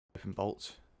weapon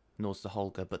bolt, nor's the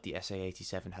Holger, but the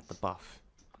SA-87 had the buff.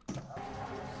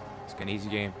 It's an easy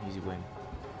game, easy win.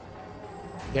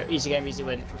 Yeah, easy game, easy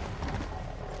win.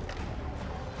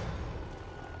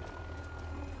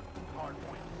 Hardpoint.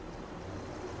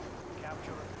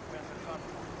 Capture when the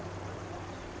gunpoint.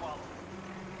 Follow.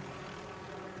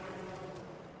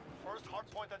 First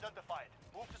hardpoint identified.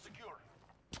 Move to secure.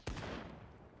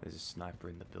 There's a sniper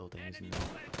in the building, isn't there?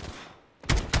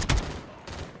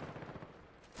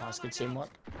 Nice, good teamwork.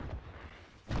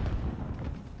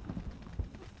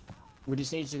 We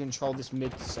just need to control this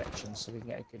mid section so we can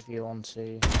get a good view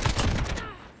onto. Capture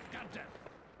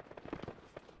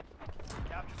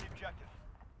the objective.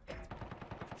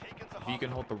 If you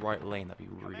can hold the right lane, that'd be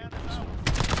really useful.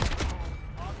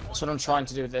 That's what I'm trying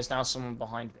to do. There's now someone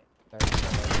behind me. Enemy's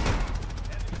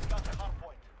got the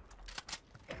hardpoint.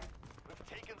 We've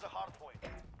taken the hardpoint.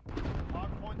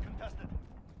 Hardpoint contested.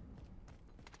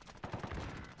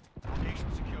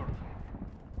 Location secured.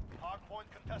 Hardpoint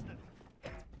contested.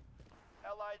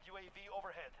 Allied UAV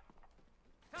overhead.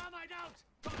 Termite out!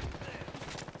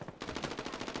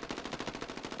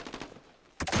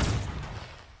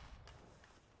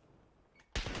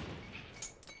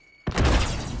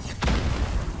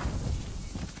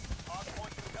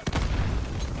 Hardpoint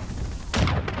contested.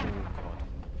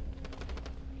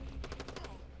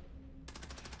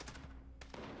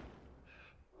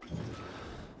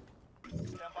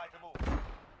 Stand by to move.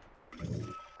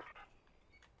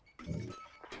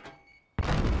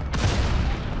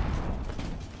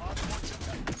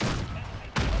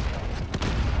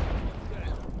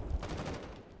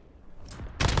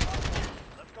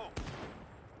 Let's go.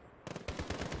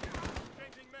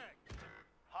 Changing mag.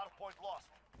 Hardpoint lost.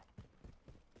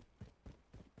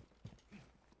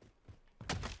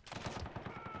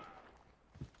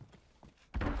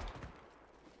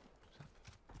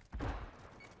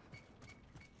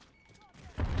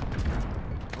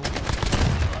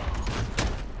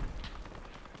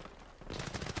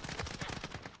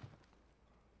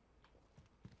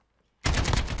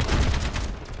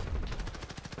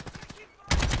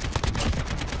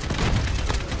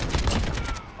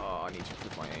 Oh, I need to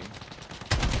put my aim.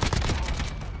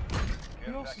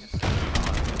 Care else package. is-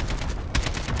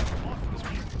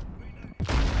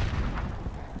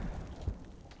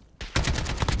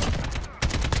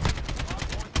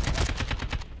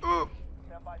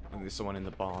 Stand by to And move. there's someone in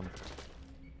the barn.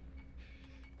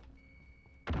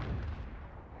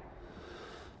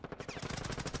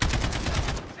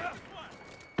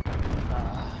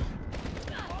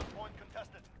 Hardpoint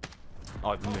contested.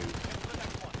 I've moved. Get to the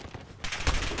next one.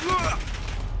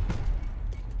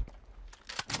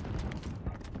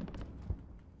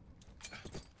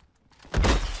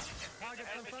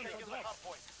 Enemy's taking the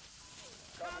hardpoint.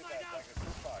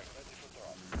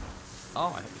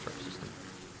 Oh, I have the trap system.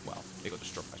 Well, it got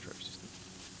destroyed by trap system.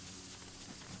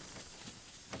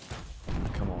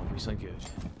 Come on, give me something good.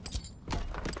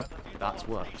 That's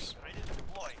worse. Ready to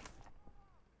deploy.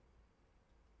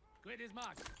 Grid is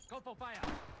marked. Go for fire.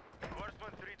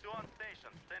 Horseman 3-2 on station.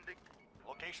 Sending.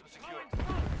 Location secure.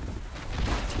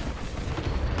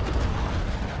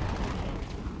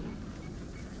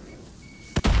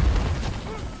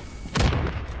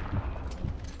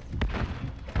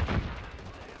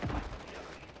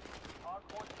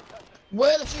 Hardpoint contested.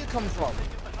 Where did you come from?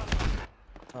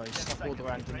 Oh, he's stuck all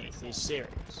around underneath. He's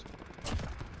serious.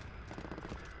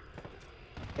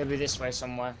 He'll be this way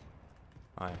somewhere.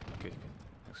 Alright, good.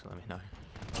 Thanks for letting me know.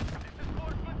 This is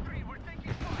Horseman 3. We're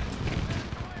taking fire.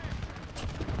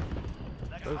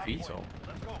 Next Go hardpoint. VTOL.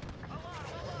 Let's go.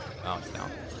 Oh, it's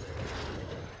down.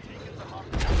 Taking the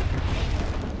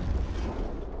hardpoint.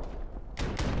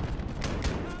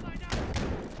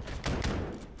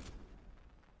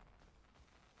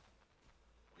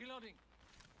 Reloading.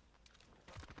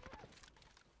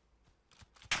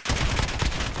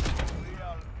 We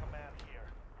are in command here.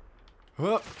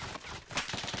 Huh.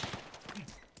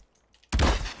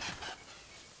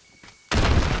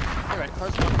 Alright,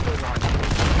 close one to the right.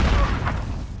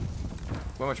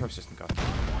 Where my trap system go?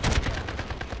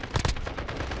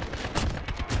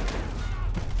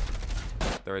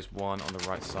 There is one on the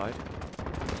right side.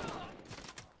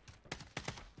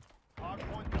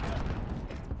 Hardpoint contested.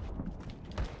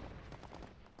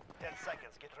 10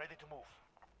 seconds. Get ready to move.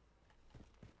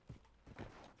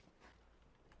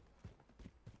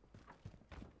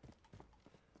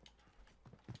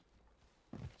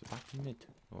 Is it back in mid?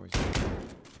 Or is it?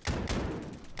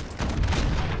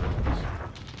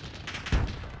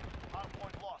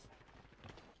 Hardpoint lost.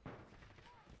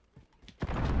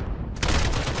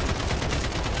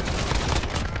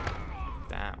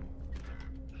 Damn.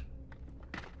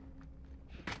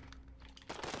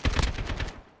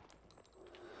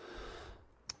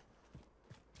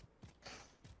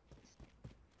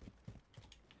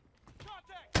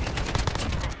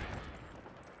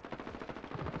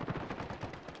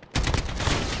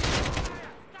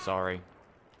 Sorry.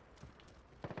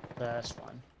 That's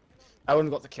fine. I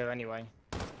wouldn't have got the kill anyway.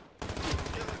 Enemy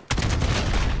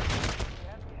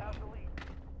has the lead.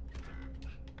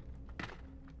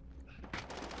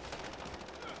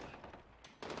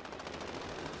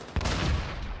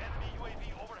 Enemy UAV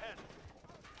overhead.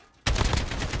 10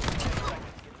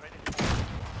 seconds. Get ready to move.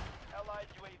 Allied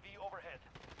UAV overhead.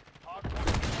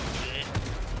 Hardpoint.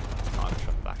 Oh, I'm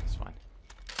shot back, it's fine.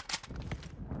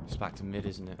 It's back to mid,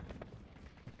 isn't it?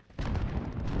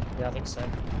 Yeah, I think so.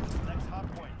 Next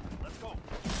hardpoint. Let's go.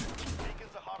 Taking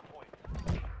the hardpoint.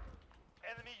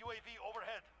 Enemy UAV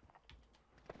overhead.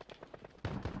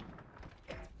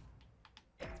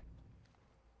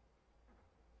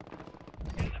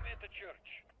 Enemy at the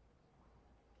church.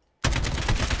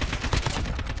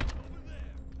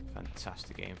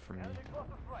 Fantastic aim from me. Enemy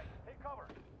cluster strike. Take cover.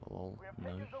 Lol, We have no.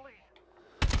 taken the lead.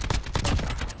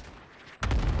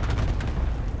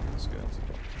 Let's go.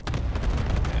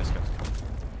 Yeah, let's go.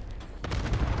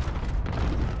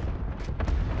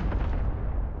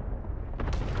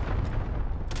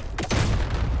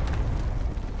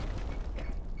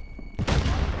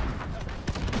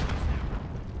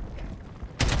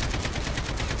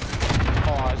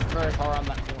 Oh, I was very far around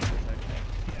that corner.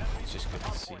 It's just good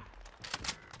to see.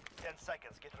 10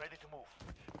 seconds. Get ready to move.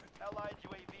 Allied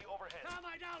UAV overhead.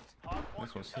 Thermite out! Hardpoint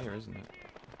This one's here, isn't it?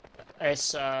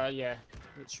 It's, yeah,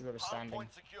 literally where we're standing.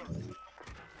 Hardpoint secure. The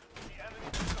enemy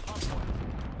took the hardpoint.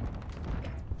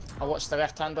 I watched the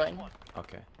left-hand button.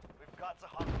 Okay. We've got the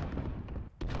hardpoint.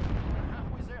 We're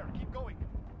halfway there. Keep going.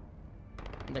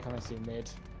 They're coming through mid.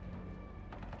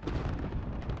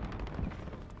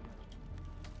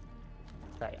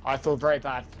 Okay, I feel very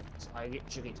bad. I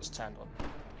literally just turned on.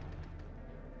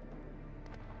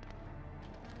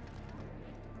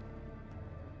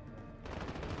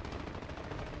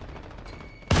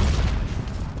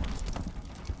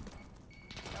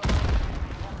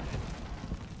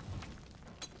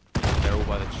 They're all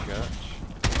by the church.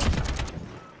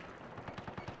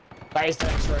 That is the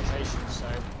next rotation, so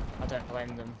I don't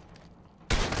blame them.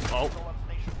 Oh! Still on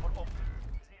station for off.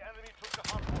 The enemy took the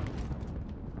hardpoint.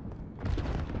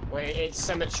 Wait, it's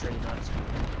cemetery, but...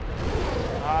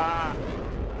 Ah!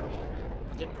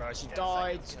 I didn't realise you 10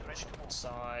 died. seconds, get ready to move.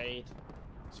 Side.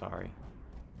 Sorry.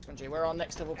 Sanjay, where are our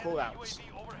next level Enemy callouts?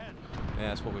 UAV overhead. Yeah,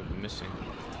 that's what we've been missing.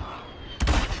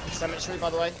 Cemetery, by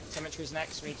the way. Cemetery's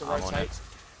next. We need to I'm on rotate. it.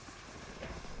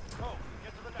 Go.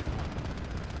 Get to the next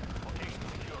one. Location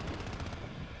secure.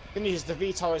 Good news, the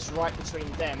VTOL is right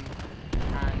between them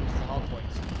and the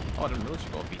hardpoint. Oh, I didn't realize you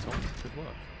got a VTOL. Good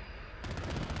work.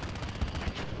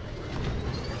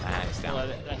 And it's down.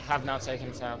 Although they have now taken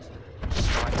it out. It's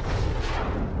fine.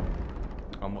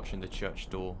 I'm watching the church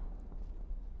door.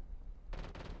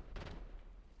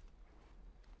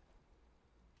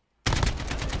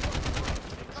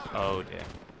 Oh dear.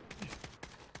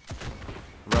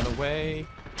 Run away!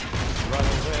 Run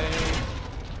away!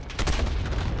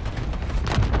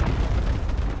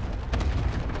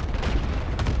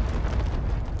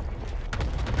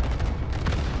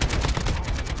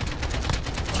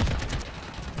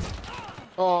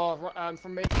 Oh,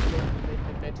 from mid. I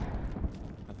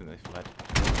think they fled.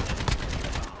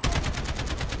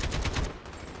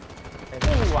 Okay, the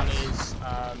next one is, in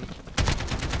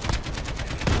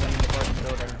the broken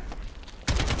building.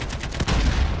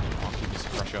 I'll keep this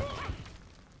pressure.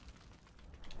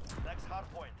 Next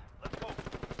hardpoint. Let's go.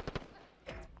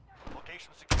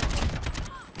 Location secure.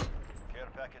 Care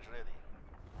package ready.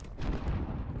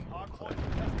 Hardpoint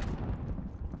contested.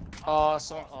 Oh,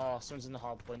 someone's in the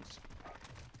hard point.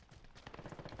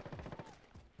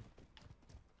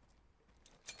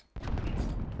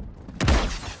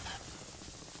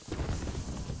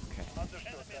 Okay.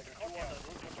 Understood. Sector 2 on the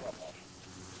route to drop-off.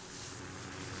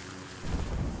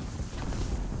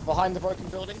 Behind the broken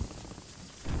building,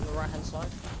 on the right hand side.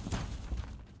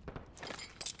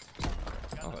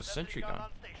 Oh, a sentry gun. on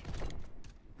station.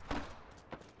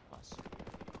 Nice.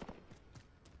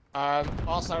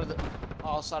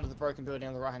 Our side of the broken building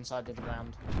on the right hand side of the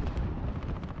ground.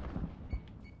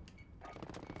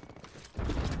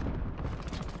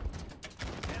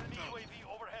 Enemy UAV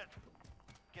overhead.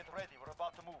 Get ready. We're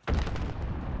about to move. I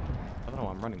don't know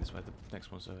why I'm running this way. The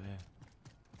next one's over here.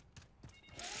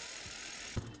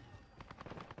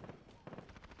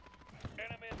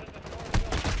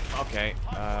 Okay,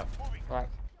 Right.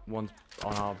 one's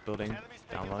on our building, Enemies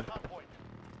down taking low. the hardpoint.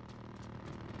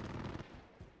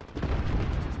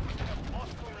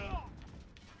 Lost the lead.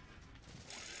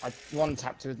 I one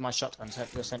tapped with my shotgun, so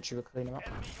hopefully the sentry will clean him up.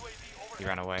 Enemy UAV overhead. He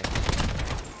ran away.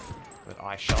 But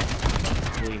I shot.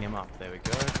 Clean him up. There we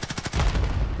go.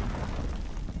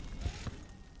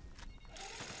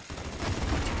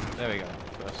 There we go.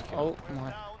 First kill. Oh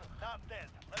my. Down, not dead.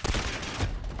 Let's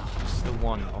go. This is the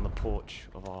one on the porch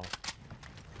of our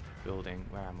building.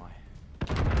 Where am I?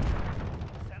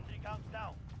 Sentry counts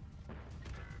down.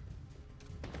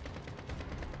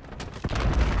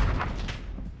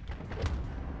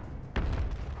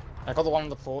 I got the one on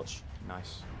the porch.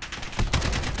 Nice.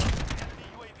 Enemy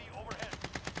UAV overhead.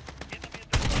 Enemy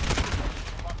at the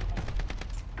front.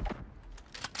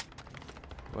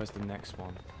 Where's the next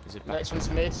one? Is it back? Next one's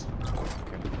mid.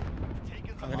 Okay.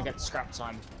 Taking the I'm gonna get the scrap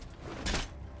time.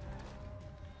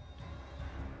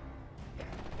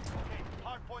 Okay,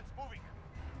 hardpoint's moving.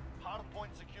 Hardpoint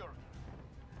secured.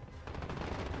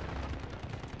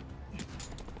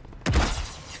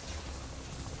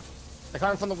 They're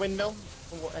coming from the windmill.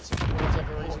 For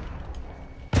whatever reason.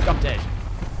 I'm dead.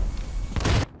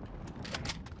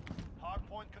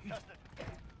 Hardpoint contested.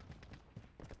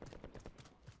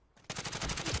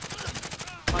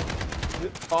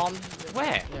 Bomb.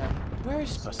 Where? Yeah. Where is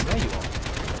supposed to? There you are.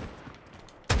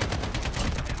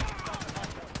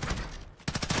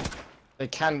 They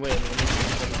can win. We need to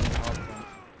win the hardpoint.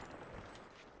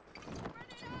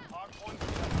 Hardpoint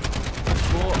contested.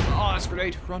 Oh, that's a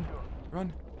grenade. Run.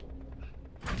 Run.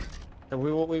 So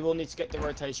we will need to get the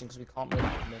rotation because we can't win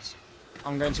from this.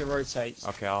 I'm going to rotate.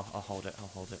 Okay, I'll hold it. I'll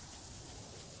hold it.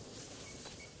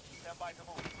 Stand by to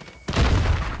move.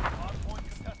 Hardpoint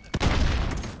contested.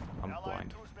 I'm Allied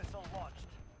blind. cruise missile launched.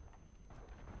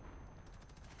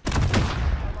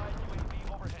 Allied UAV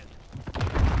overhead.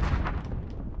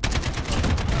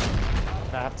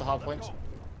 I have the hard Let's points. go.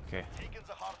 Okay, Taking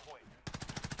the hardpoint.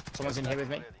 Someone's in here with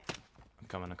me. I'm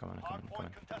coming. I'm coming. I'm coming. I'm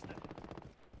coming. Hardpoint contested.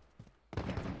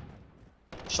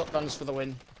 Shotguns for the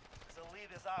win. The lead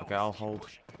is out. Okay, I'll Keep hold.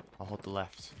 pushing. I'll hold the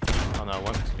left. Oh no,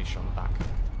 one's gonna be shot in the back.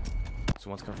 So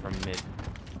one's coming from mid.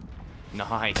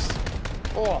 Nice.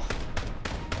 Oh,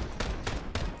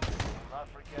 Not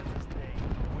forget this day.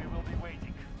 We will be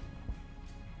waiting.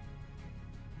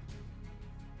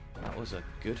 That was a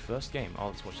good first game. Oh,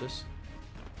 let's watch this.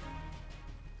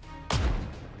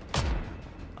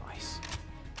 Nice.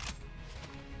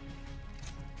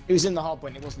 he was in the hard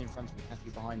point. It wasn't in front of me. It had to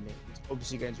be behind me. It's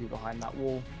obviously going to be behind that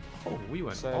wall. Oh, we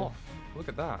went So- off. Look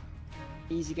at that.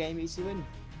 Easy game, easy win.